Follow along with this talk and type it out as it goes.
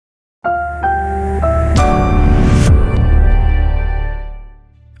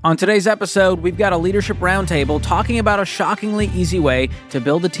On today's episode, we've got a leadership roundtable talking about a shockingly easy way to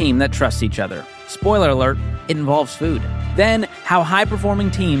build a team that trusts each other. Spoiler alert, it involves food. Then, how high-performing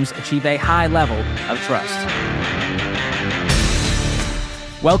teams achieve a high level of trust.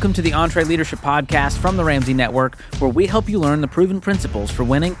 Welcome to the EntreLeadership Podcast from the Ramsey Network, where we help you learn the proven principles for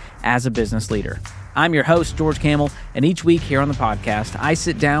winning as a business leader. I'm your host, George Camel, and each week here on the podcast, I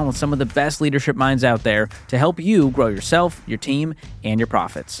sit down with some of the best leadership minds out there to help you grow yourself, your team, and your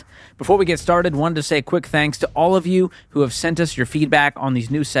profits. Before we get started, wanted to say a quick thanks to all of you who have sent us your feedback on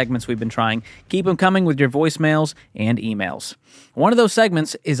these new segments we've been trying. Keep them coming with your voicemails and emails. One of those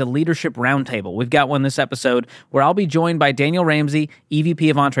segments is a leadership roundtable. We've got one this episode where I'll be joined by Daniel Ramsey,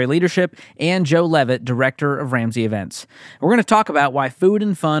 EVP of EntreLeadership, and Joe Levitt, Director of Ramsey Events. We're going to talk about why food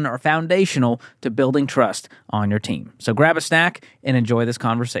and fun are foundational to building trust on your team. So grab a snack and enjoy this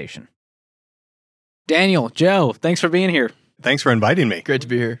conversation. Daniel, Joe, thanks for being here. Thanks for inviting me. Great to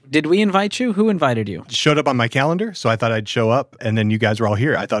be here. Did we invite you? Who invited you? It showed up on my calendar, so I thought I'd show up, and then you guys were all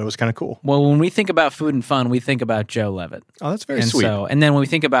here. I thought it was kind of cool. Well, when we think about food and fun, we think about Joe Levitt. Oh, that's very sweet. And then when we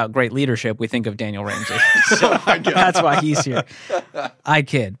think about great leadership, we think of Daniel Ramsey. So that's why he's here. I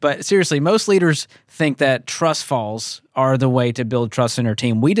kid. But seriously, most leaders think that trust falls are the way to build trust in our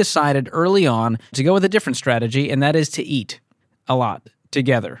team. We decided early on to go with a different strategy, and that is to eat a lot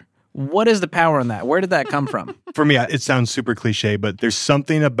together. What is the power in that? Where did that come from? For me, it sounds super cliche, but there's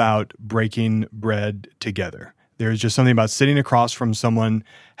something about breaking bread together. There's just something about sitting across from someone,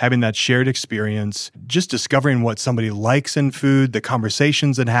 having that shared experience, just discovering what somebody likes in food, the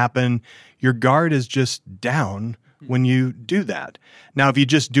conversations that happen. Your guard is just down when you do that. Now, if you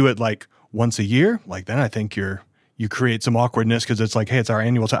just do it like once a year, like then I think you create some awkwardness because it's like, hey, it's our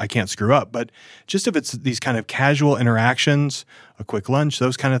annual time. I can't screw up. But just if it's these kind of casual interactions, a quick lunch,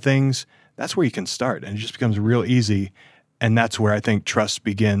 those kind of things, that's where you can start. And it just becomes real easy. And that's where I think trust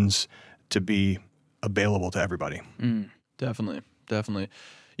begins to be available to everybody. Definitely.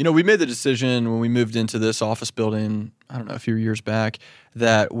 You know, we made the decision when we moved into this office building, I don't know, a few years back,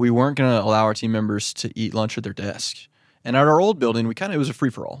 that we weren't going to allow our team members to eat lunch at their desk. And at our old building, it was a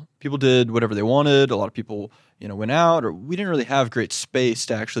free-for-all. People did whatever they wanted. A lot of people, went out, or we didn't really have great space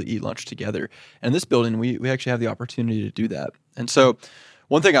to actually eat lunch together. And in this building, we actually have the opportunity to do that. And so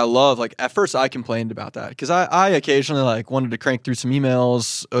one thing I love, at first I complained about that because I occasionally wanted to crank through some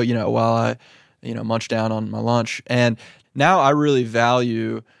emails, while I, munch down on my lunch. And now I really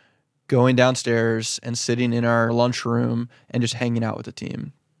value going downstairs and sitting in our lunchroom and just hanging out with the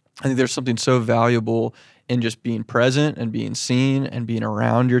team. I think there's something so valuable in just being present and being seen and being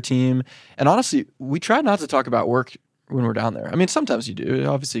around your team. And honestly, we try not to talk about work when we're down there. I mean, sometimes you do. It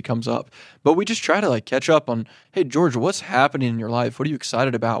obviously comes up. But we just try to catch up on, hey, George, what's happening in your life? What are you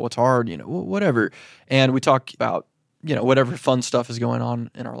excited about? What's hard? Whatever. And we talk about, whatever fun stuff is going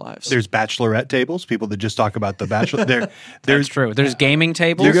on in our lives. There's bachelorette tables, people that just talk about the bachelor. That's true. There's gaming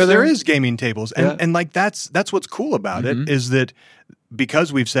tables. There is gaming tables. And that's what's cool about it is that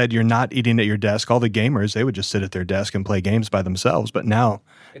because we've said you're not eating at your desk, all the gamers, they would just sit at their desk and play games by themselves. But now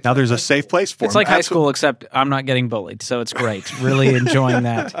there's a safe place for them. It's like high school, except I'm not getting bullied, so it's great. Really enjoying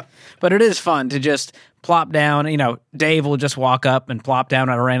that. But it is fun to just plop down. Dave will just walk up and plop down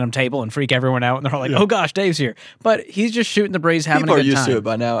at a random table and freak everyone out. And they're all like, oh gosh, Dave's here. But he's just shooting the breeze, having People a good time. People are used to it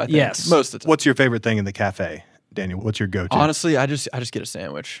by now, I think. Yes. Most of the time. What's your favorite thing in the cafe, Daniel? What's your go-to? Honestly, I just get a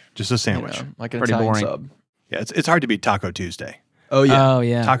sandwich. Just a sandwich. Like an Pretty Italian boring. sub. Yeah, it's hard to beat Taco Tuesday. Oh, yeah. Oh,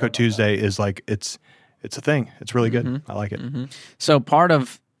 yeah. Taco Tuesday is it's a thing. It's really good. I like it. So part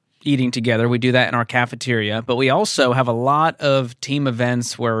of eating together, we do that in our cafeteria, but we also have a lot of team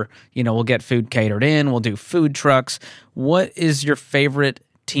events where, we'll get food catered in, we'll do food trucks. What is your favorite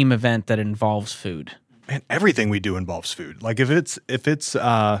team event that involves food? Man, everything we do involves food. Like if it's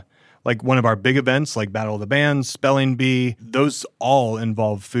like one of our big events, like Battle of the Bands, Spelling Bee, those all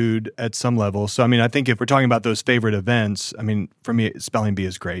involve food at some level. So, I think if we're talking about those favorite events, for me, Spelling Bee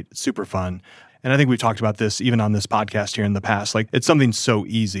is great. It's super fun. And I think we've talked about this even on this podcast here in the past. It's something so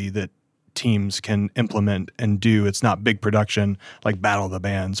easy that teams can implement and do. It's not big production like Battle of the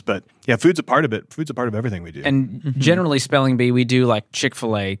Bands, but yeah, food's a part of it. Food's a part of everything we do. And generally, Spelling Bee, we do like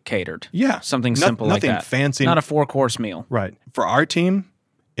Chick-fil-A catered. Yeah. Something simple like that. Nothing fancy. Not a 4-course meal. Right. For our team,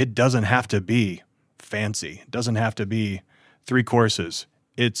 it doesn't have to be fancy. It doesn't have to be 3 courses.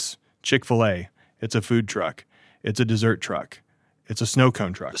 It's Chick-fil-A. It's a food truck. It's a dessert truck. It's a snow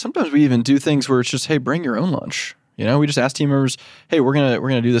cone truck. Sometimes we even do things where it's just, hey, bring your own lunch. We just ask team members, hey, we're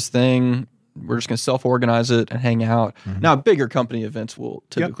gonna do this thing. We're just going to self-organize it and hang out. Now, bigger company events will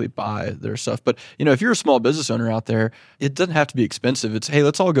typically buy their stuff. But, if you're a small business owner out there, it doesn't have to be expensive. It's, hey,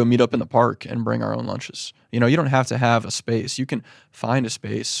 let's all go meet up in the park and bring our own lunches. You don't have to have a space. You can find a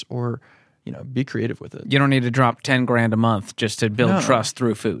space or, be creative with it. You don't need to drop $10,000 a month just to build trust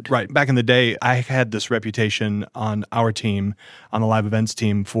through food. Right. Back in the day, I had this reputation on our team, on the live events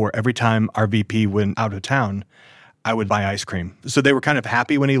team, for every time our VP went out of town, I would buy ice cream. So they were kind of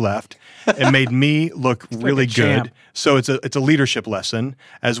happy when he left. It made me look really good. champ. So it's a leadership lesson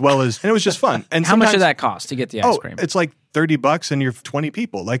as well as, and it was just fun. And How much did that cost to get the ice cream? It's like $30 and you're 20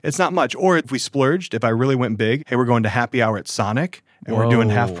 people. Like, it's not much. Or if we splurged, if I really went big, hey, we're going to happy hour at Sinek. And we're doing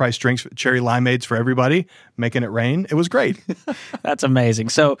half price drinks, cherry limeades for everybody, making it rain. It was great. That's amazing.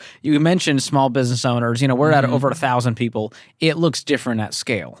 So you mentioned small business owners. We're at over 1,000 people. It looks different at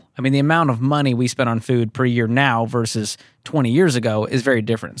scale. I mean, the amount of money we spend on food per year now versus 20 years ago is very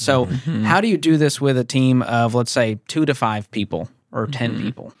different. So how do you do this with a team of, let's say, 2 to 5 people or 10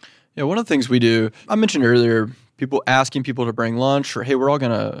 people? Yeah, one of the things we do, I mentioned earlier, asking people to bring lunch, or hey, we're all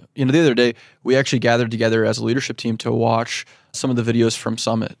going to, the other day, we actually gathered together as a leadership team to watch some of the videos from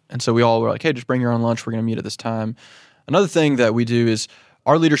Summit. And so we all were like, hey, just bring your own lunch. We're going to meet at this time. Another thing that we do is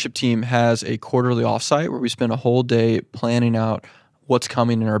our leadership team has a quarterly offsite where we spend a whole day planning out what's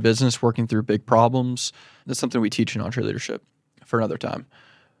coming in our business, working through big problems. That's something we teach in EntreLeadership for another time.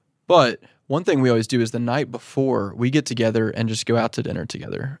 But one thing we always do is the night before, we get together and just go out to dinner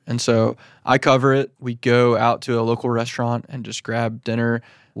together. And so I cover it. We go out to a local restaurant and just grab dinner.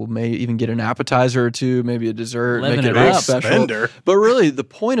 We may even get an appetizer or two, maybe a dessert, Living make it it real up. special. Spender. But really, the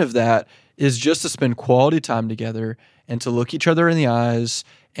point of that is just to spend quality time together and to look each other in the eyes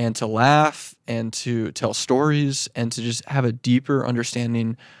and to laugh and to tell stories and to just have a deeper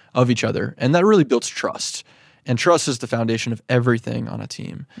understanding of each other. And that really builds trust. And trust is the foundation of everything on a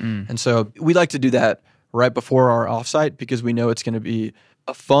team. And so we like to do that right before our offsite because we know it's going to be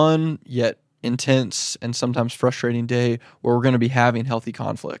a fun yet intense and sometimes frustrating day where we're going to be having healthy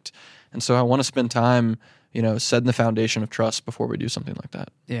conflict. And so I want to spend time, setting the foundation of trust before we do something like that.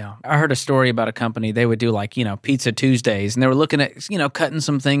 Yeah. I heard a story about a company. They would do Pizza Tuesdays, and they were looking at, cutting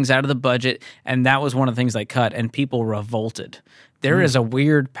some things out of the budget, and that was one of the things they cut, and people revolted. There is a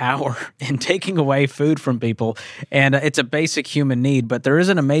weird power in taking away food from people, and it's a basic human need, but there is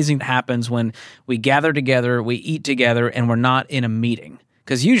an amazing that happens when we gather together, we eat together, and we're not in a meeting.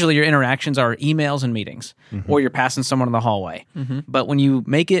 Because usually your interactions are emails and meetings, or you're passing someone in the hallway. But when you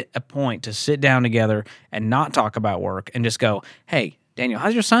make it a point to sit down together and not talk about work and just go, hey, Daniel,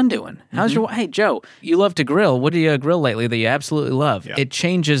 how's your son doing? Hey, Joe, you love to grill. What do you grill lately that you absolutely love? Yeah. It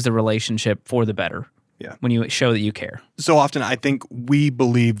changes the relationship for the better. Yeah. When you show that you care. So often I think we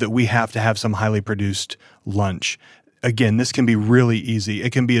believe that we have to have some highly produced lunch. Again, this can be really easy.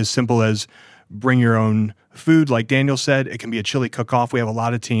 It can be as simple as bring your own food, like Daniel said. It can be a chili cook-off. We have a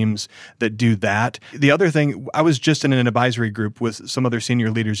lot of teams that do that. The other thing, I was just in an advisory group with some other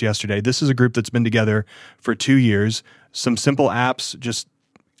senior leaders yesterday. This is a group that's been together for 2 years. Some simple apps, just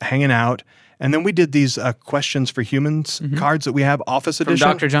hanging out. And then we did these questions for humans cards that we have, Office From Edition.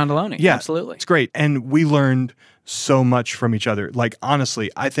 Dr. John Deloney. Yeah, Absolutely. It's great. And we learned so much from each other. Like,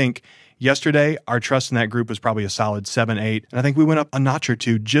 honestly, I think yesterday, our trust in that group was probably a solid 7, 8. And I think we went up a notch or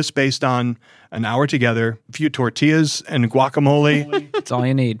two just based on an hour together, a few tortillas and guacamole. That's all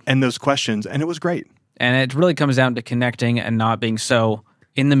you need. And those questions. And it was great. And it really comes down to connecting and not being so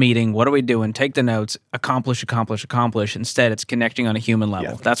in the meeting. What are we doing? Take the notes, accomplish. Instead, it's connecting on a human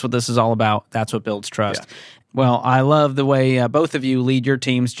level. Yeah. That's what this is all about. That's what builds trust. Yeah. Well, I love the way both of you lead your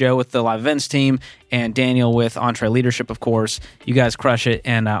teams, Joe with the live events team and Daniel with EntreLeadership, of course. You guys crush it,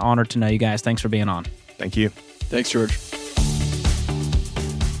 and honored to know you guys. Thanks for being on. Thank you. Thanks, George.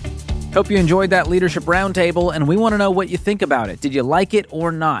 Hope you enjoyed that leadership roundtable, and we want to know what you think about it. Did you like it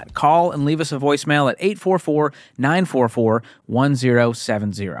or not? Call and leave us a voicemail at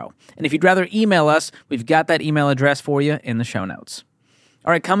 844-944-1070. And if you'd rather email us, we've got that email address for you in the show notes.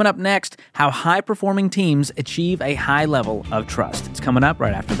 All right, coming up next, how high-performing teams achieve a high level of trust. It's coming up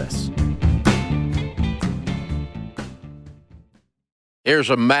right after this.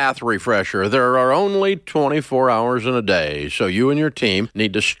 Here's a math refresher. There are only 24 hours in a day, so you and your team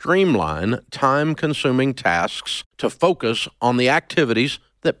need to streamline time-consuming tasks to focus on the activities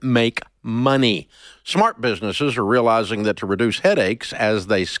that make money. Smart businesses are realizing that to reduce headaches as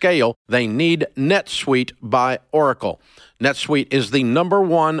they scale, they need NetSuite by Oracle. NetSuite is the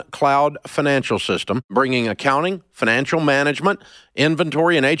 #1 cloud financial system, bringing accounting, financial management,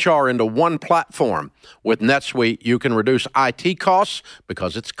 inventory, and HR into one platform. With NetSuite, you can reduce IT costs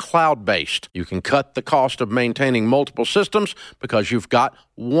because it's cloud-based. You can cut the cost of maintaining multiple systems because you've got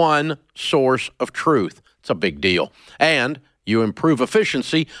one source of truth. It's a big deal. And you improve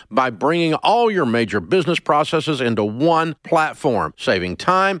efficiency by bringing all your major business processes into one platform, saving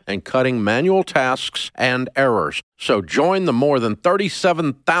time and cutting manual tasks and errors. So join the more than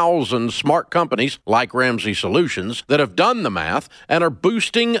 37,000 smart companies like Ramsey Solutions that have done the math and are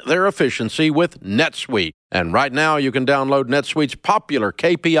boosting their efficiency with NetSuite. And right now you can download NetSuite's popular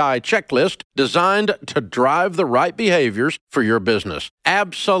KPI checklist designed to drive the right behaviors for your business.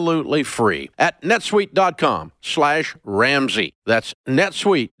 Absolutely free at netsuite.com/Ramsey. That's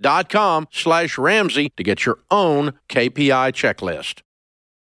netsuite.com/Ramsey to get your own KPI checklist.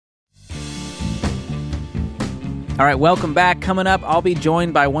 All right, welcome back. Coming up, I'll be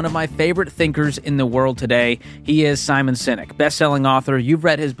joined by one of my favorite thinkers in the world today. He is Simon Sinek, best-selling author. You've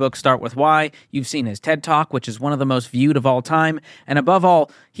read his book, Start With Why. You've seen his TED Talk, which is one of the most viewed of all time. And above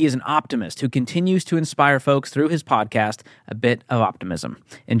all, he is an optimist who continues to inspire folks through his podcast, A Bit of Optimism.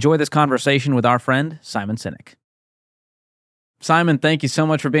 Enjoy this conversation with our friend, Simon Sinek. Simon, thank you so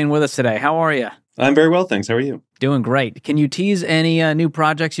much for being with us today. How are you? I'm very well, thanks. How are you? Doing great. Can you tease any new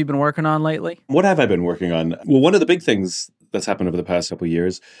projects you've been working on lately? What have I been working on? Well, one of the big things that's happened over the past couple of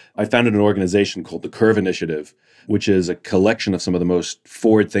years, I founded an organization called the Curve Initiative, which is a collection of some of the most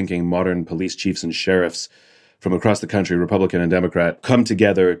forward-thinking modern police chiefs and sheriffs from across the country, Republican and Democrat, come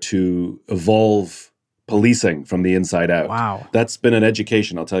together to evolve policing from the inside out. Wow. That's been an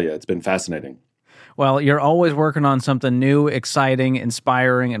education, I'll tell you. It's been fascinating. Well, you're always working on something new, exciting,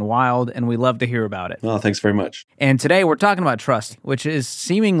 inspiring, and wild, and we love to hear about it. Oh, thanks very much. And today we're talking about trust, which is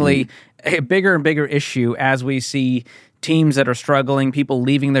seemingly a bigger and bigger issue as we see teams that are struggling, people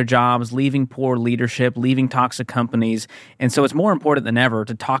leaving their jobs, leaving poor leadership, leaving toxic companies. And so it's more important than ever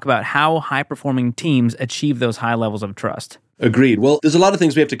to talk about how high-performing teams achieve those high levels of trust. Agreed. Well, there's a lot of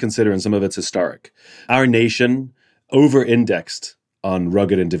things we have to consider, and some of it's historic. Our nation over-indexed on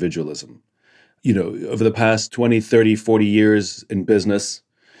rugged individualism. You know, over the past 20, 30, 40 years in business,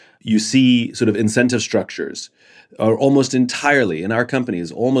 you see sort of incentive structures are almost entirely, in our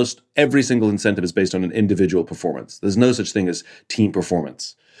companies, almost every single incentive is based on an individual performance. There's no such thing as team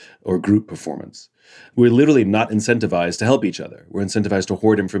performance or group performance. We're literally not incentivized to help each other. We're incentivized to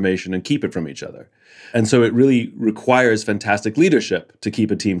hoard information and keep it from each other. And so it really requires fantastic leadership to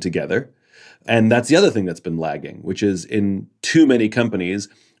keep a team together. And that's the other thing that's been lagging, which is in too many companies,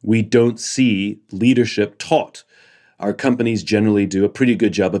 we don't see leadership taught. Our companies generally do a pretty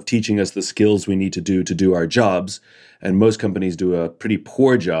good job of teaching us the skills we need to do our jobs. And most companies do a pretty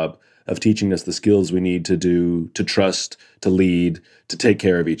poor job of teaching us the skills we need to do, to trust, to lead, to take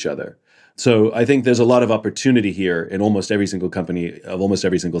care of each other. So I think there's a lot of opportunity here in almost every single company of almost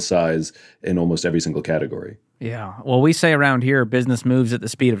every single size in almost every single category. Yeah. Well, we say around here, business moves at the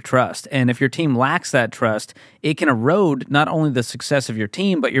speed of trust. And if your team lacks that trust, it can erode not only the success of your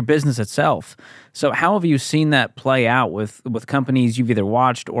team, but your business itself. So how have you seen that play out with companies you've either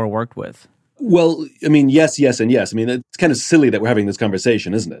watched or worked with? Well, I mean, yes, and yes. I mean, it's kind of silly that we're having this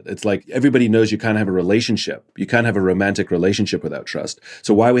conversation, isn't it? It's like everybody knows you can't have a relationship. You can't have a romantic relationship without trust.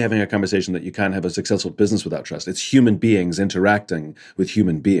 So why are we having a conversation that you can't have a successful business without trust? It's human beings interacting with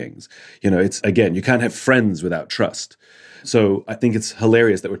human beings. You know, it's, again, you can't have friends without trust. So I think it's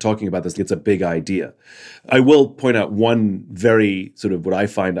hilarious that we're talking about this. It's a big idea. I will point out one very sort of what I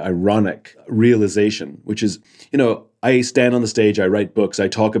find ironic realization, which is, you know, I stand on the stage, I write books, I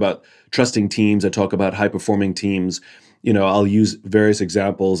talk about trusting teams, I talk about high-performing teams. You know, I'll use various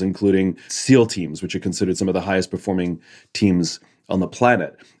examples, including SEAL teams, which are considered some of the highest-performing teams on the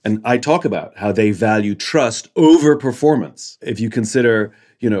planet. And I talk about how they value trust over performance. If you consider,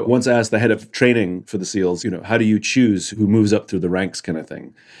 you know, once asked the head of training for the SEALs, you know, how do you choose who moves up through the ranks kind of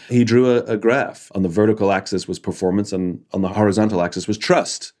thing? He drew a graph. On the vertical axis was performance, and on the horizontal axis was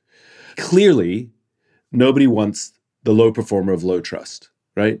trust. Clearly, nobody wants the low performer of low trust,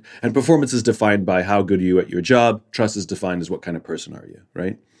 right? And performance is defined by how good are you at your job. Trust is defined as what kind of person are you,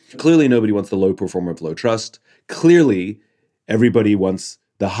 right? Clearly, nobody wants the low performer of low trust. Clearly, everybody wants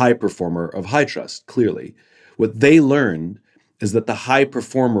the high performer of high trust, clearly. What they learned is that the high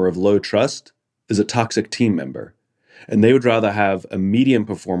performer of low trust is a toxic team member. And they would rather have a medium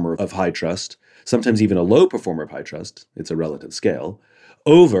performer of high trust, sometimes even a low performer of high trust, it's a relative scale,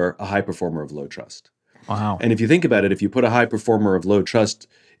 over a high performer of low trust. Wow. And if you think about it, if you put a high performer of low trust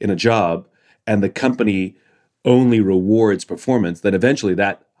in a job and the company only rewards performance, then eventually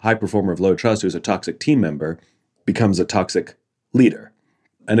that high performer of low trust, who's a toxic team member, becomes a toxic leader.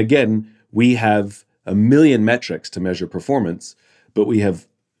 And again, we have a million metrics to measure performance, but we have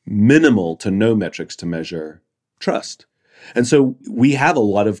minimal to no metrics to measure trust. And so we have a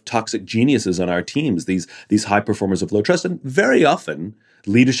lot of toxic geniuses on our teams, these high performers of low trust, and very often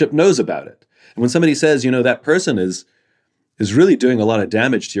leadership knows about it. And when somebody says, that person is really doing a lot of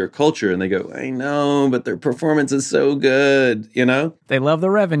damage to your culture, and they go, I know, but their performance is so good, They love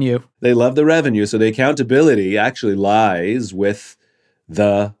the revenue. They love the revenue. So the accountability actually lies with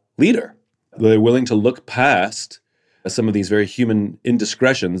the leader. They're willing to look past some of these very human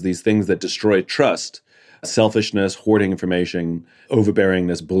indiscretions, these things that destroy trust, selfishness, hoarding information,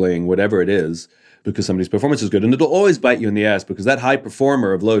 overbearingness, bullying, whatever it is, because somebody's performance is good. And it'll always bite you in the ass because that high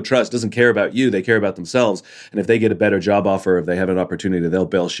performer of low trust doesn't care about you. They care about themselves. And if they get a better job offer, if they have an opportunity, they'll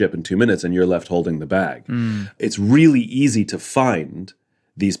bail ship in 2 minutes and you're left holding the bag. It's really easy to find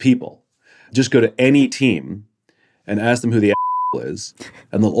these people. Just go to any team and ask them who the is,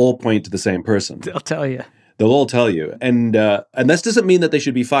 and they'll all point to the same person. They'll tell you. They'll all tell you. And this doesn't mean that they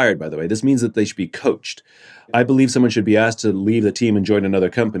should be fired, by the way. This means that they should be coached. I believe someone should be asked to leave the team and join another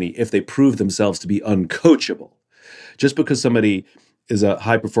company if they prove themselves to be uncoachable. Just because somebody is a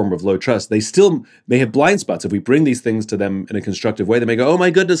high performer of low trust, they still may have blind spots. If we bring these things to them in a constructive way, they may go, oh my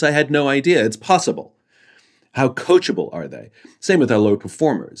goodness, I had no idea. It's possible. How coachable are they? Same with our low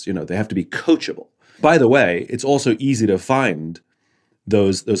performers. They have to be coachable. By the way, it's also easy to find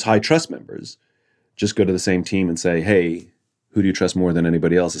those high trust members. Just go to the same team and say, hey, who do you trust more than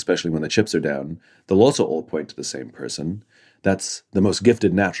anybody else, especially when the chips are down? They'll also all point to the same person. That's the most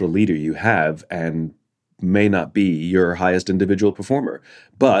gifted natural leader you have and may not be your highest individual performer,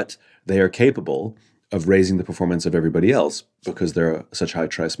 but they are capable of raising the performance of everybody else because they're such high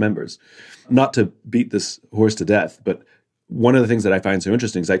trust members. Not to beat this horse to death, but one of the things that I find so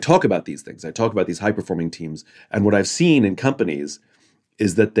interesting is I talk about these things. I talk about these high-performing teams. And what I've seen in companies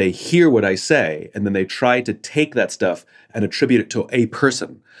is that they hear what I say, and then they try to take that stuff and attribute it to a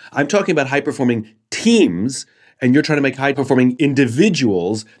person. I'm talking about high-performing teams, and you're trying to make high-performing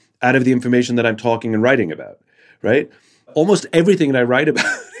individuals out of the information that I'm talking and writing about, right? Almost everything that I write about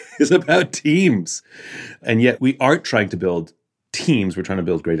is about teams. And yet we aren't trying to build teams, we're trying to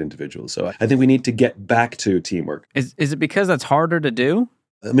build great individuals. So I think we need to get back to teamwork. Is it because that's harder to do?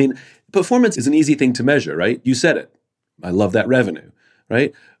 I mean, performance is an easy thing to measure, right? You said it. I love that revenue,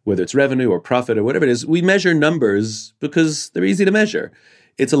 right? Whether it's revenue or profit or whatever it is, we measure numbers because they're easy to measure.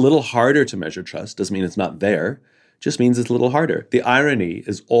 It's a little harder to measure trust. Doesn't mean it's not there. Just means it's a little harder. The irony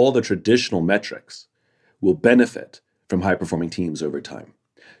is all the traditional metrics will benefit from high-performing teams over time.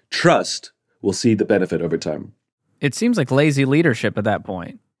 Trust will see the benefit over time. It seems like lazy leadership at that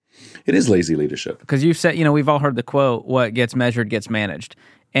point. It is lazy leadership. Because you've said, we've all heard the quote, what gets measured gets managed.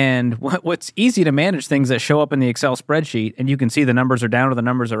 And what's easy to manage things that show up in the Excel spreadsheet, and you can see the numbers are down or the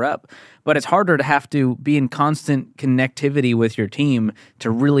numbers are up. But it's harder to have to be in constant connectivity with your team to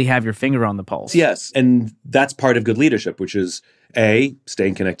really have your finger on the pulse. Yes, and that's part of good leadership, which is, A,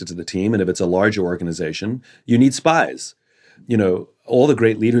 staying connected to the team. And if it's a larger organization, you need spies. All the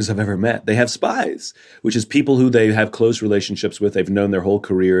great leaders I've ever met, they have spies, which is people who they have close relationships with. They've known their whole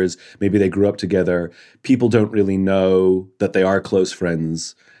careers. Maybe they grew up together. People don't really know that they are close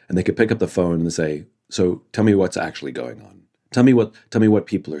friends. And they could pick up the phone and say, so tell me what's actually going on. Tell me what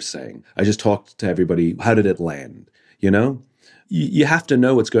people are saying. I just talked to everybody. How did it land? You have to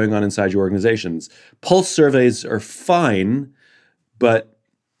know what's going on inside your organizations. Pulse surveys are fine, but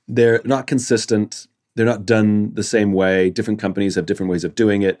they're not consistent. They're not done the same way. Different companies have different ways of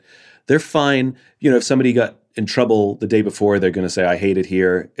doing it. They're fine. If somebody got in trouble the day before, they're going to say, I hate it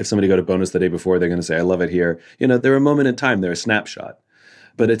here. If somebody got a bonus the day before, they're going to say, I love it here. They're a moment in time. They're a snapshot.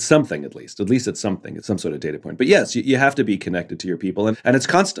 But it's something at least. At least it's something. It's some sort of data point. But yes, you have to be connected to your people. And it's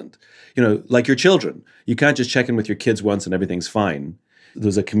constant. Like your children. You can't just check in with your kids once and everything's fine. There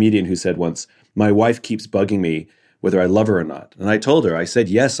was a comedian who said once, my wife keeps bugging me whether I love her or not. And I told her, I said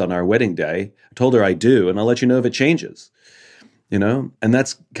yes on our wedding day. I told her I do, and I'll let you know if it changes. And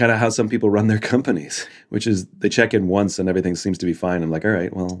that's kind of how some people run their companies, which is they check in once and everything seems to be fine. I'm like, all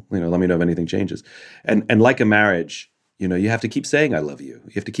right, well, let me know if anything changes. And like a marriage, you have to keep saying, I love you.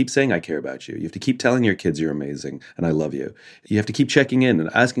 You have to keep saying, I care about you. You have to keep telling your kids you're amazing and I love you. You have to keep checking in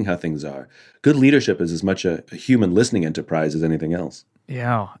and asking how things are. Good leadership is as much a human listening enterprise as anything else.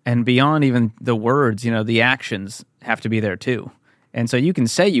 Yeah. And beyond even the words, the actions have to be there too. And so you can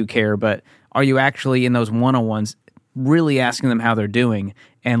say you care, but are you actually in those one-on-ones really asking them how they're doing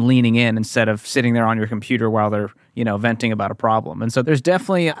and leaning in instead of sitting there on your computer while they're, venting about a problem. And so there's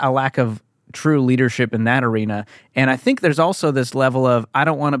definitely a lack of true leadership in that arena. And I think there's also this level of, I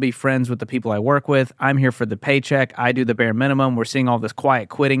don't want to be friends with the people I work with. I'm here for the paycheck. I do the bare minimum. We're seeing all this quiet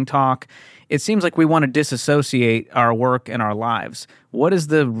quitting talk. It seems like we want to disassociate our work and our lives. What is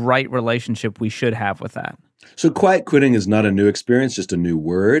the right relationship we should have with that? So quiet quitting is not a new experience, just a new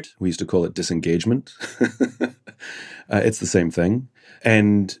word. We used to call it disengagement. It's the same thing.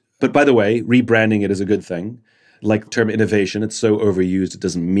 But by the way, rebranding it is a good thing. Like the term innovation, it's so overused, it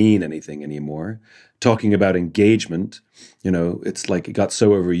doesn't mean anything anymore. Talking about engagement, it's like it got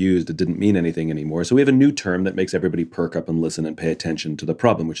so overused, it didn't mean anything anymore. So we have a new term that makes everybody perk up and listen and pay attention to the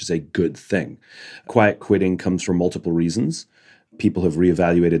problem, which is a good thing. Quiet quitting comes for multiple reasons. People have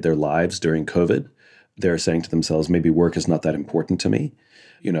reevaluated their lives during COVID. They're saying to themselves, maybe work is not that important to me.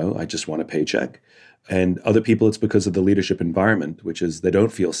 I just want a paycheck. And other people, it's because of the leadership environment, which is they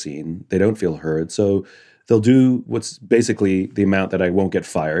don't feel seen, they don't feel heard. So they'll do what's basically the amount that I won't get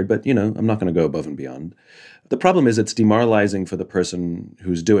fired, but, I'm not going to go above and beyond. The problem is it's demoralizing for the person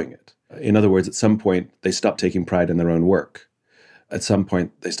who's doing it. In other words, at some point, they stop taking pride in their own work. At some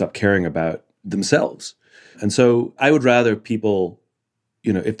point, they stop caring about themselves. And so I would rather people,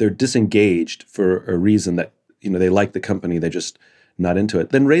 if they're disengaged for a reason that, they like the company, they're just not into it,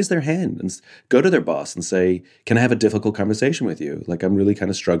 then raise their hand and go to their boss and say, can I have a difficult conversation with you? Like, I'm really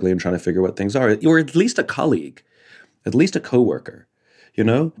kind of struggling and trying to figure what things are. Or at least a colleague, at least a coworker,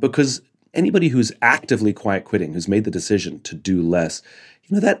 because anybody who's actively quiet quitting, who's made the decision to do less,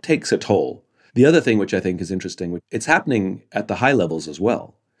 that takes a toll. The other thing, which I think is interesting, it's happening at the high levels as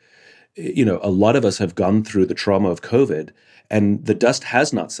well. A lot of us have gone through the trauma of COVID and the dust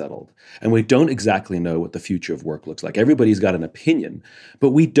has not settled. And we don't exactly know what the future of work looks like. Everybody's got an opinion, but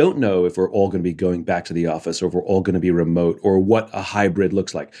we don't know if we're all going to be going back to the office or if we're all going to be remote or what a hybrid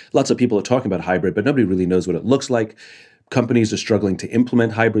looks like. Lots of people are talking about hybrid, but nobody really knows what it looks like. Companies are struggling to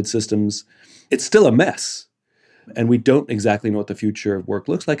implement hybrid systems. It's still a mess. And we don't exactly know what the future of work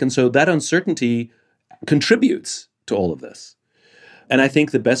looks like. And so that uncertainty contributes to all of this. And I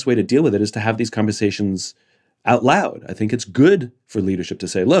think the best way to deal with it is to have these conversations out loud. I think it's good for leadership to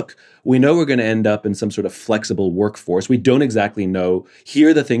say, look, we know we're going to end up in some sort of flexible workforce. We don't exactly know. Here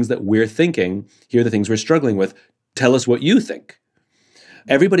are the things that we're thinking. Here are the things we're struggling with. Tell us what you think.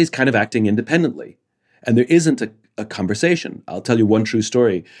 Everybody's kind of acting independently. And there isn't a conversation. I'll tell you one true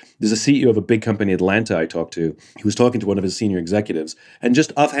story. There's a CEO of a big company in Atlanta I talked to. He was talking to one of his senior executives. And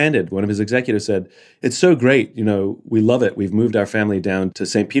just offhanded, one of his executives said, it's so great. We love it. We've moved our family down to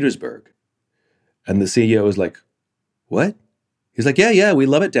St. Petersburg. And the CEO was like, what? He's like, yeah, we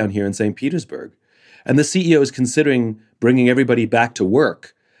love it down here in St. Petersburg. And the CEO is considering bringing everybody back to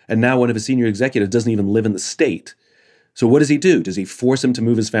work. And now one of his senior executives doesn't even live in the state. So what does he do? Does he force him to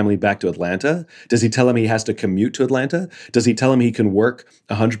move his family back to Atlanta? Does he tell him he has to commute to Atlanta? Does he tell him he can work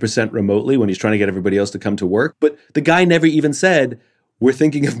 100% remotely when he's trying to get everybody else to come to work? But the guy never even said, we're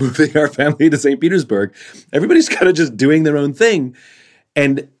thinking of moving our family to St. Petersburg. Everybody's kind of just doing their own thing.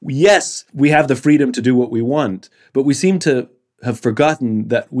 And yes, we have the freedom to do what we want, but we seem to have forgotten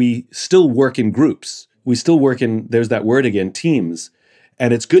that we still work in groups. We still work in, there's that word again, teams.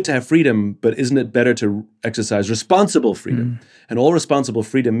 And it's good to have freedom, but isn't it better to exercise responsible freedom? And all responsible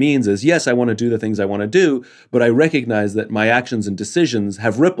freedom means is, yes, I want to do the things I want to do, but I recognize that my actions and decisions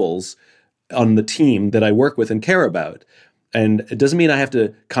have ripples on the team that I work with and care about. And it doesn't mean I have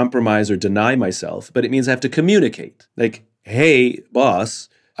to compromise or deny myself, but it means I have to communicate. Like, hey, boss,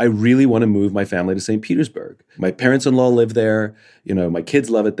 I really want to move my family to St. Petersburg. My parents-in-law live there. My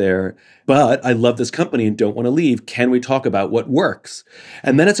kids love it there. But I love this company and don't want to leave. Can we talk about what works?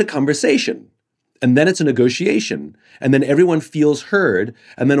 And then it's a conversation. And then it's a negotiation. And then everyone feels heard.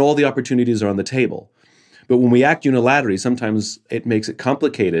 And then all the opportunities are on the table. But when we act unilaterally, sometimes it makes it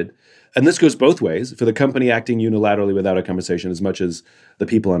complicated. And this goes both ways, for the company acting unilaterally without a conversation as much as the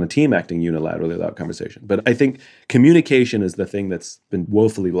people on a team acting unilaterally without conversation. But I think communication is the thing that's been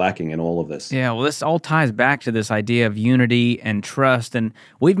woefully lacking in all of this. Yeah, well, this all ties back to this idea of unity and trust. And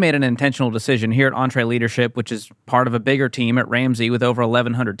we've made an intentional decision here at Entre Leadership, which is part of a bigger team at Ramsey with over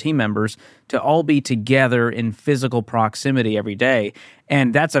 1,100 team members, to all be together in physical proximity every day.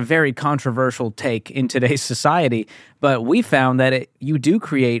 And that's a very controversial take in today's society. But we found that you do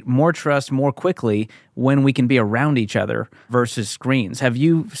create more trust more quickly when we can be around each other versus screens. Have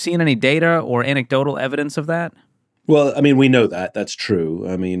you seen any data or anecdotal evidence of that? Well, we know that. That's true.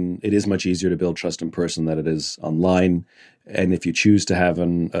 It is much easier to build trust in person than it is online. And if you choose to have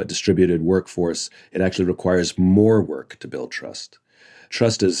a distributed workforce, it actually requires more work to build trust.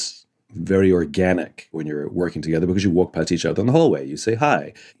 Trust is very organic when you're working together because you walk past each other in the hallway. You say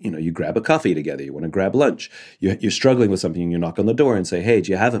hi. You grab a coffee together. You want to grab lunch. You're struggling with something and you knock on the door and say, hey,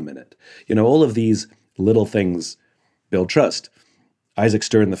 do you have a minute? All of these little things build trust. Isaac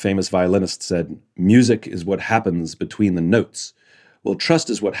Stern, the famous violinist, said, music is what happens between the notes. Well, trust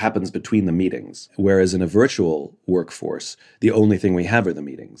is what happens between the meetings. Whereas in a virtual workforce, the only thing we have are the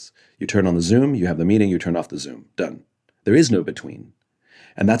meetings. You turn on the Zoom, you have the meeting, you turn off the Zoom. Done. There is no between.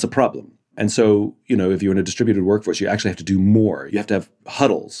 And that's a problem. And so, if you're in a distributed workforce, you actually have to do more. You have to have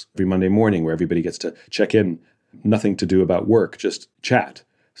huddles every Monday morning where everybody gets to check in, nothing to do about work, just chat,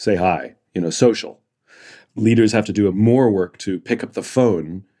 say hi, social. Leaders have to do more work to pick up the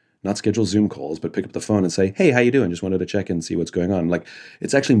phone, not schedule Zoom calls, but pick up the phone and say, hey, how you doing? Just wanted to check in and see what's going on.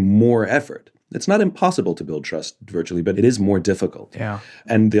 It's actually more effort. It's not impossible to build trust virtually, but it is more difficult. Yeah.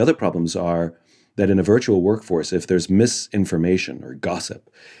 And the other problems are that in a virtual workforce, if there's misinformation or gossip,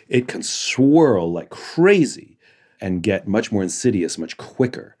 it can swirl like crazy and get much more insidious much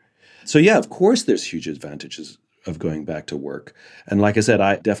quicker. So yeah, of course there's huge advantages of going back to work. And like I said,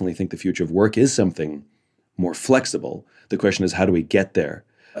 I definitely think the future of work is something more flexible. The question is, how do we get there?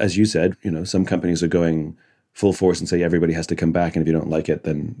 As you said, some companies are going full force and say everybody has to come back, and if you don't like it,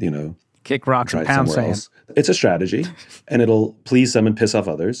 then, kick rocks try and pound somewhere sand. else. It's a strategy, and it'll please some and piss off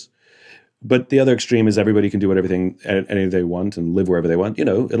others. But the other extreme is everybody can do anything they want and live wherever they want.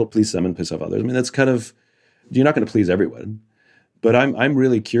 It'll please some and piss off others. I mean, that's you're not going to please everyone. But I'm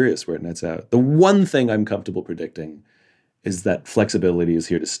really curious where it nets out. The one thing I'm comfortable predicting is that flexibility is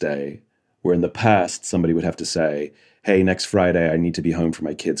here to stay, where in the past somebody would have to say, hey, next Friday I need to be home for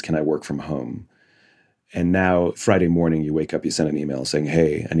my kids. Can I work from home? And now Friday morning you wake up, you send an email saying,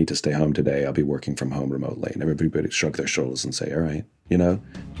 hey, I need to stay home today. I'll be working from home remotely. And everybody shrug their shoulders and say, all right,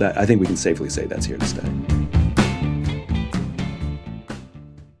 that I think we can safely say that's here to stay.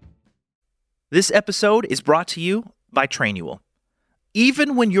 This episode is brought to you by Trainual.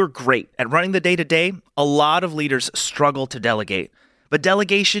 Even when you're great at running the day-to-day, a lot of leaders struggle to delegate. But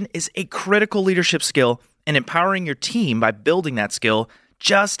delegation is a critical leadership skill, and empowering your team by building that skill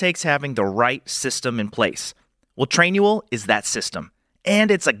just takes having the right system in place. Well, Trainual is that system, and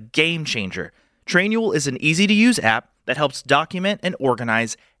it's a game changer. Trainual is an easy-to-use app that helps document and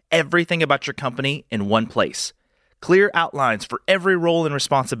organize everything about your company in one place. Clear outlines for every role and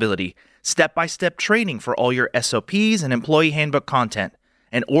responsibility, step-by-step training for all your SOPs and employee handbook content,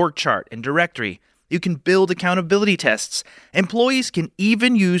 an org chart and directory. You can build accountability tests. Employees can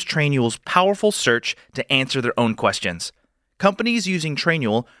even use Trainual's powerful search to answer their own questions. Companies using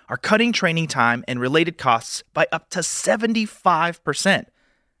Trainual are cutting training time and related costs by up to 75%.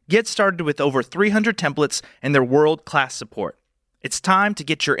 Get started with over 300 templates and their world-class support. It's time to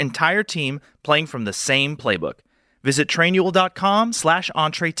get your entire team playing from the same playbook. Visit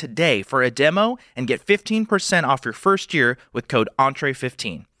Trainual.com/Entree today for a demo and get 15% off your first year with code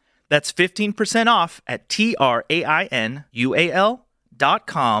Entree15. That's 15% off at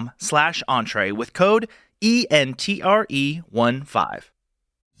Trainual.com/Entree with code ENTRE15.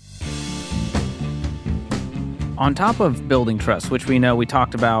 On top of building trust, which we know we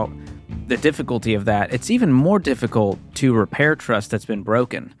talked about the difficulty of that, it's even more difficult to repair trust that's been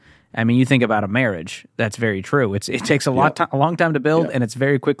broken. I mean, you think about a marriage, that's very true. It takes a long time to build, and it's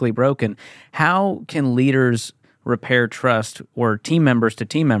very quickly broken. How can leaders repair trust, or team members to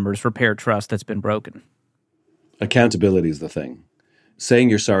team members repair trust that's been broken? Accountability is the thing. Saying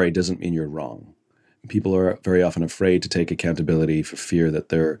you're sorry doesn't mean you're wrong. People are very often afraid to take accountability for fear that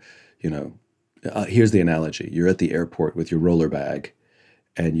they're, here's the analogy. You're at the airport with your roller bag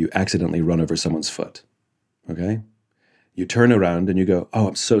and you accidentally run over someone's foot, okay? You turn around and you go, oh,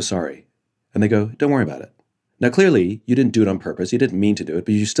 I'm so sorry. And they go, don't worry about it. Now, clearly, you didn't do it on purpose. You didn't mean to do it,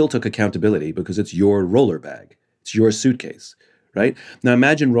 but you still took accountability because it's your roller bag. It's your suitcase, right? Now,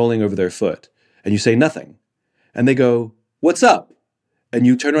 imagine rolling over their foot and you say nothing. And they go, what's up? And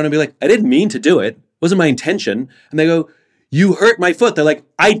you turn around and be like, I didn't mean to do it. It wasn't my intention. And they go, you hurt my foot. They're like,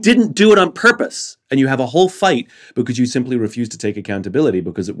 I didn't do it on purpose. And you have a whole fight because you simply refuse to take accountability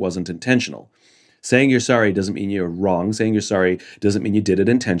because it wasn't intentional. Saying you're sorry doesn't mean you're wrong. Saying you're sorry doesn't mean you did it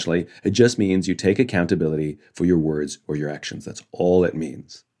intentionally. It just means you take accountability for your words or your actions. That's all it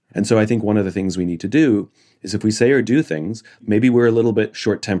means. And so I think one of the things we need to do is if we say or do things, maybe we're a little bit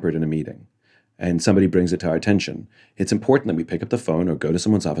short-tempered in a meeting and somebody brings it to our attention. It's important that we pick up the phone or go to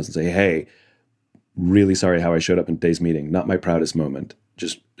someone's office and say, hey, really sorry how I showed up in today's meeting. Not my proudest moment.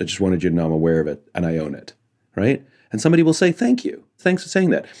 I just wanted you to know I'm aware of it and I own it, right? And somebody will say, thank you. Thanks for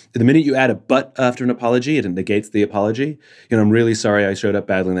saying that. The minute you add a but after an apology, it negates the apology. I'm really sorry I showed up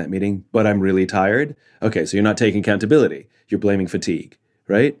badly in that meeting, but I'm really tired. Okay, so you're not taking accountability. You're blaming fatigue,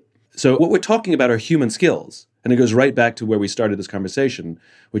 right? So what we're talking about are human skills. And it goes right back to where we started this conversation,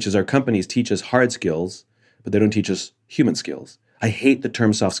 which is our companies teach us hard skills, but they don't teach us human skills. I hate the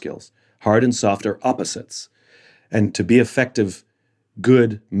term soft skills. Hard and soft are opposites. And to be effective,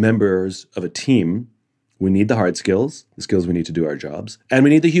 good members of a team, we need the hard skills, the skills we need to do our jobs, and we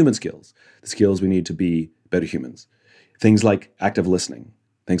need the human skills, the skills we need to be better humans. Things like active listening,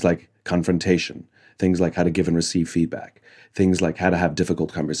 things like confrontation, things like how to give and receive feedback, things like how to have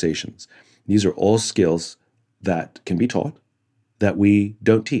difficult conversations. These are all skills that can be taught, that we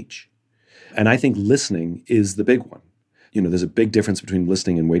don't teach. And I think listening is the big one. There's a big difference between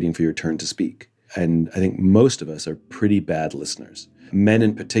listening and waiting for your turn to speak. And I think most of us are pretty bad listeners. Men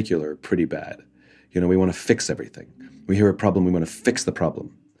in particular are pretty bad. We want to fix everything. We hear a problem, we want to fix the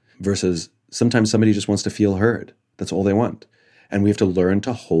problem. Versus sometimes somebody just wants to feel heard. That's all they want. And we have to learn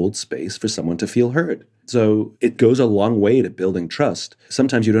to hold space for someone to feel heard. So it goes a long way to building trust.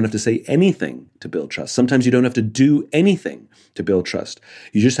 Sometimes you don't have to say anything to build trust. Sometimes you don't have to do anything to build trust.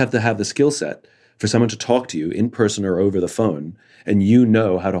 You just have to have the skill set for someone to talk to you in person or over the phone, and you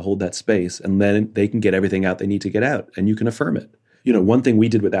know how to hold that space, and then they can get everything out they need to get out, and you can affirm it. One thing we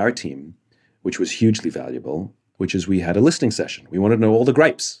did with our team, which was hugely valuable, which is we had a listening session. We wanted to know all the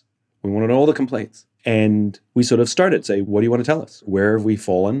gripes. We wanted to know all the complaints. And we sort of started, say, what do you want to tell us? Where have we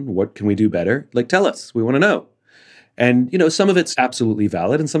fallen? What can we do better? Tell us. We want to know. And, some of it's absolutely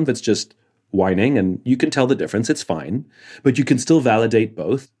valid and some of it's just whining, and you can tell the difference. It's fine. But you can still validate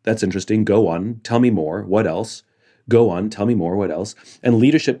both. That's interesting. Go on. Tell me more. What else? Go on. Tell me more. What else? And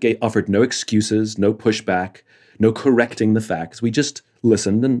leadership offered no excuses, no pushback, no correcting the facts. We just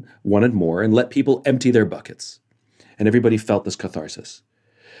listened and wanted more and let people empty their buckets. And everybody felt this catharsis.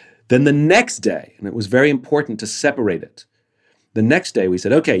 Then the next day, and it was very important to separate it, the next day we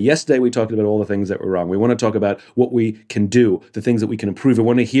said, okay, yesterday we talked about all the things that were wrong. We want to talk about what we can do, the things that we can improve. We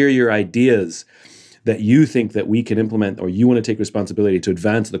want to hear your ideas that you think that we can implement or you want to take responsibility to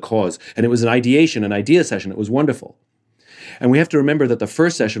advance the cause. And it was an idea session. It was wonderful. And we have to remember that the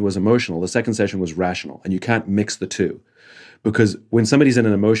first session was emotional. The second session was rational. And you can't mix the two. Because when somebody's in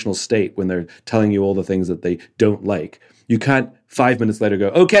an emotional state, when they're telling you all the things that they don't like, you can't 5 minutes later go,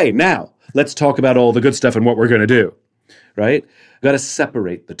 okay, now let's talk about all the good stuff and what we're going to do, right? You've got to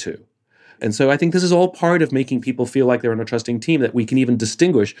separate the two. And so I think this is all part of making people feel like they're on a trusting team, that we can even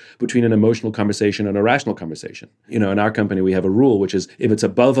distinguish between an emotional conversation and a rational conversation. In our company, we have a rule, which is if it's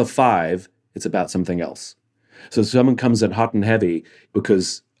above a 5, it's about something else. So if someone comes in hot and heavy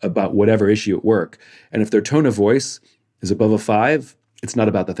because about whatever issue at work, and if their tone of voice is above a 5, it's not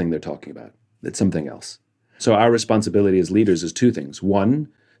about the thing they're talking about. It's something else. So our responsibility as leaders is two things. One,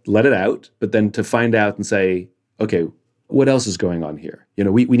 let it out, but then to find out and say, okay, what else is going on here?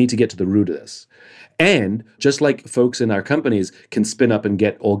 We need to get to the root of this. And just like folks in our companies can spin up and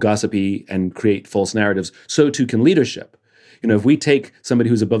get all gossipy and create false narratives, so too can leadership. If we take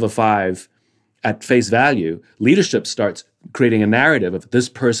somebody who's above a 5 at face value, leadership starts creating a narrative of this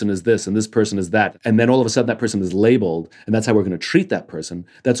person is this and this person is that. And then all of a sudden that person is labeled, and that's how we're going to treat that person.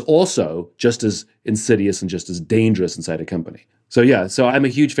 That's also just as insidious and just as dangerous inside a company. So I'm a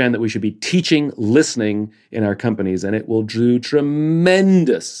huge fan that we should be teaching listening in our companies, and it will do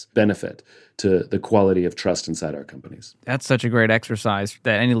tremendous benefit to the quality of trust inside our companies. That's such a great exercise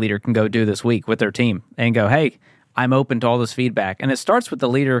that any leader can go do this week with their team and go, hey, I'm open to all this feedback. And it starts with the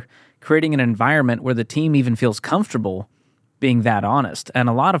leader creating an environment where the team even feels comfortable being that honest. And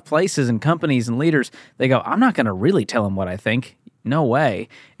a lot of places and companies and leaders, they go, I'm not going to really tell them what I think. No way.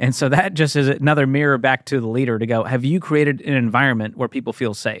 And so that just is another mirror back to the leader to go, have you created an environment where people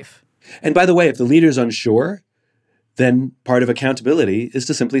feel safe? And by the way, if the leader's unsure, then part of accountability is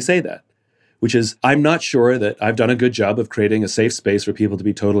to simply say that, which is, I'm not sure that I've done a good job of creating a safe space for people to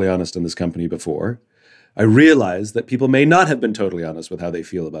be totally honest in this company before. I realize that people may not have been totally honest with how they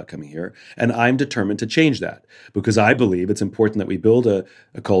feel about coming here, and I'm determined to change that because I believe it's important that we build a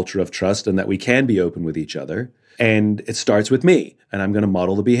culture of trust and that we can be open with each other. And it starts with me, and I'm going to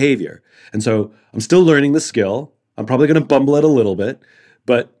model the behavior. And so I'm still learning the skill. I'm probably going to bumble it a little bit,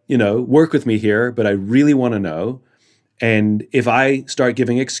 but, work with me here. But I really want to know. And if I start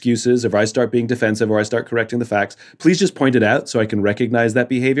giving excuses, if I start being defensive or I start correcting the facts, please just point it out so I can recognize that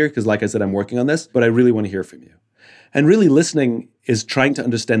behavior. Because like I said, I'm working on this, but I really want to hear from you. And really listening is trying to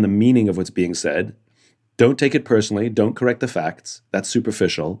understand the meaning of what's being said. Don't take it personally. Don't correct the facts. That's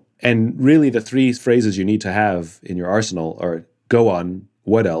superficial. And really the 3 phrases you need to have in your arsenal are go on,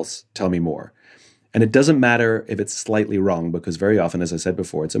 what else, tell me more. And it doesn't matter if it's slightly wrong because very often, as I said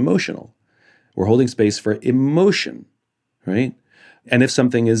before, it's emotional. We're holding space for emotion. Right? And if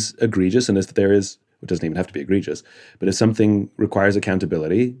something is egregious and if there is it doesn't even have to be egregious, but if something requires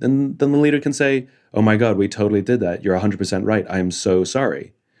accountability, then the leader can say, oh my God, we totally did that. You're 100% right. I am so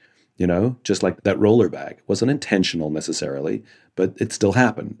sorry. Just like that roller bag. It wasn't intentional necessarily, but it still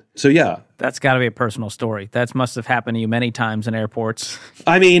happened. So yeah. That's got to be a personal story. That must have happened to you many times in airports.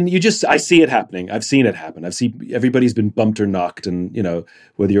 I mean, I see it happening. I've seen it happen. Everybody's been bumped or knocked, and,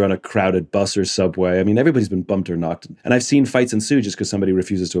 whether you're on a crowded bus or subway, I mean, everybody's been bumped or knocked. And I've seen fights ensue just because somebody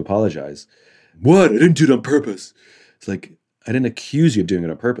refuses to apologize. What? I didn't do it on purpose. It's like, I didn't accuse you of doing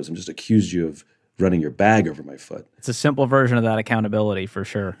it on purpose. I'm just accused you of running your bag over my foot. It's a simple version of that accountability for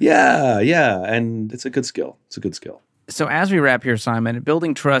sure. Yeah. And it's a good skill. So as we wrap here, Simon,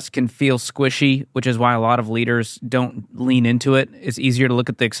 building trust can feel squishy, which is why a lot of leaders don't lean into it. It's easier to look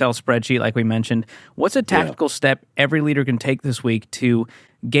at the Excel spreadsheet like we mentioned. What's a tactical step every leader can take this week to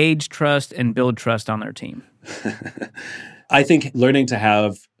gauge trust and build trust on their team? I think learning to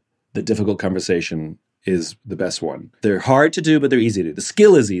have the difficult conversation is the best one. They're hard to do, but they're easy to do. The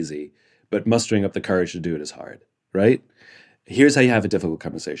skill is easy, but mustering up the courage to do it is hard, right? Here's how you have a difficult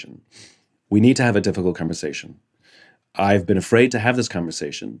conversation. We need to have a difficult conversation. I've been afraid to have this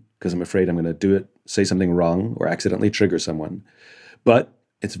conversation because I'm afraid I'm going to say something wrong or accidentally trigger someone. But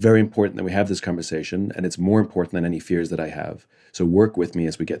it's very important that we have this conversation, and it's more important than any fears that I have. So work with me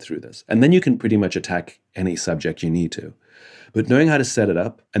as we get through this. And then you can pretty much attack any subject you need to. But knowing how to set it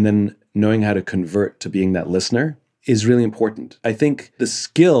up and then knowing how to convert to being that listener is really important. I think the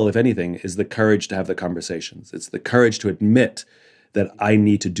skill, if anything, is the courage to have the conversations. It's the courage to admit that I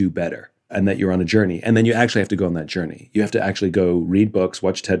need to do better and that you're on a journey. And then you actually have to go on that journey. You have to actually go read books,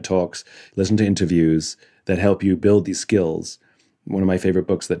 watch TED Talks, listen to interviews that help you build these skills. One of my favorite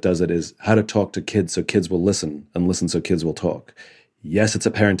books that does it is How to Talk to Kids So Kids Will Listen, and Listen So Kids Will Talk. Yes, it's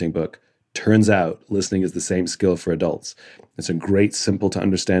a parenting book. Turns out listening is the same skill for adults. It's a great, simple to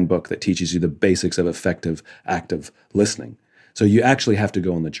understand book that teaches you the basics of effective, active listening. So you actually have to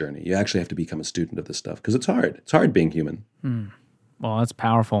go on the journey. You actually have to become a student of this stuff because it's hard. It's hard being human. Well, that's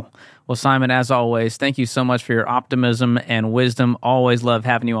powerful. Well, Simon, as always, thank you so much for your optimism and wisdom. Always love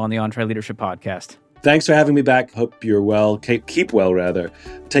having you on the EntreLeadership Podcast. Thanks for having me back. Hope you're well. Keep well, rather.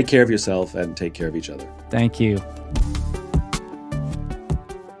 Take care of yourself and take care of each other. Thank you.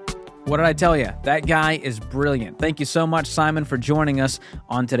 What did I tell you? That guy is brilliant. Thank you so much, Simon, for joining us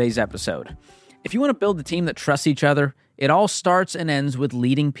on today's episode. If you want to build a team that trusts each other, it all starts and ends with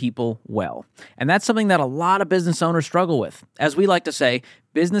leading people well. And that's something that a lot of business owners struggle with. As we like to say,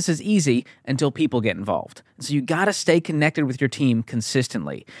 business is easy until people get involved. So you got to stay connected with your team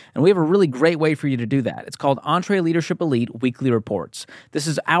consistently. And we have a really great way for you to do that. It's called EntreLeadership Elite Weekly Reports. This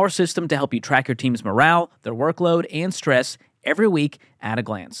is our system to help you track your team's morale, their workload, and stress every week at a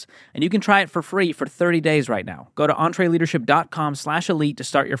glance. And you can try it for free for 30 days right now. Go to EntreLeadership.com/elite to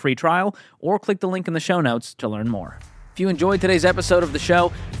start your free trial, or click the link in the show notes to learn more. If you enjoyed today's episode of the show,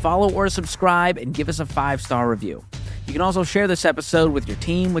 follow or subscribe and give us a 5-star review. You can also share this episode with your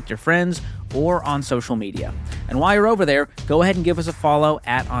team, with your friends, or on social media. And while you're over there, go ahead and give us a follow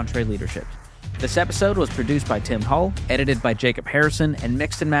at EntreLeadership. This episode was produced by Tim Hull, edited by Jacob Harrison, and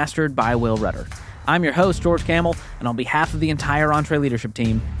mixed and mastered by Will Rudder. I'm your host, George Camel, and on behalf of the entire EntreLeadership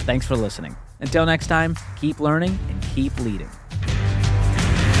team, thanks for listening. Until next time, keep learning and keep leading.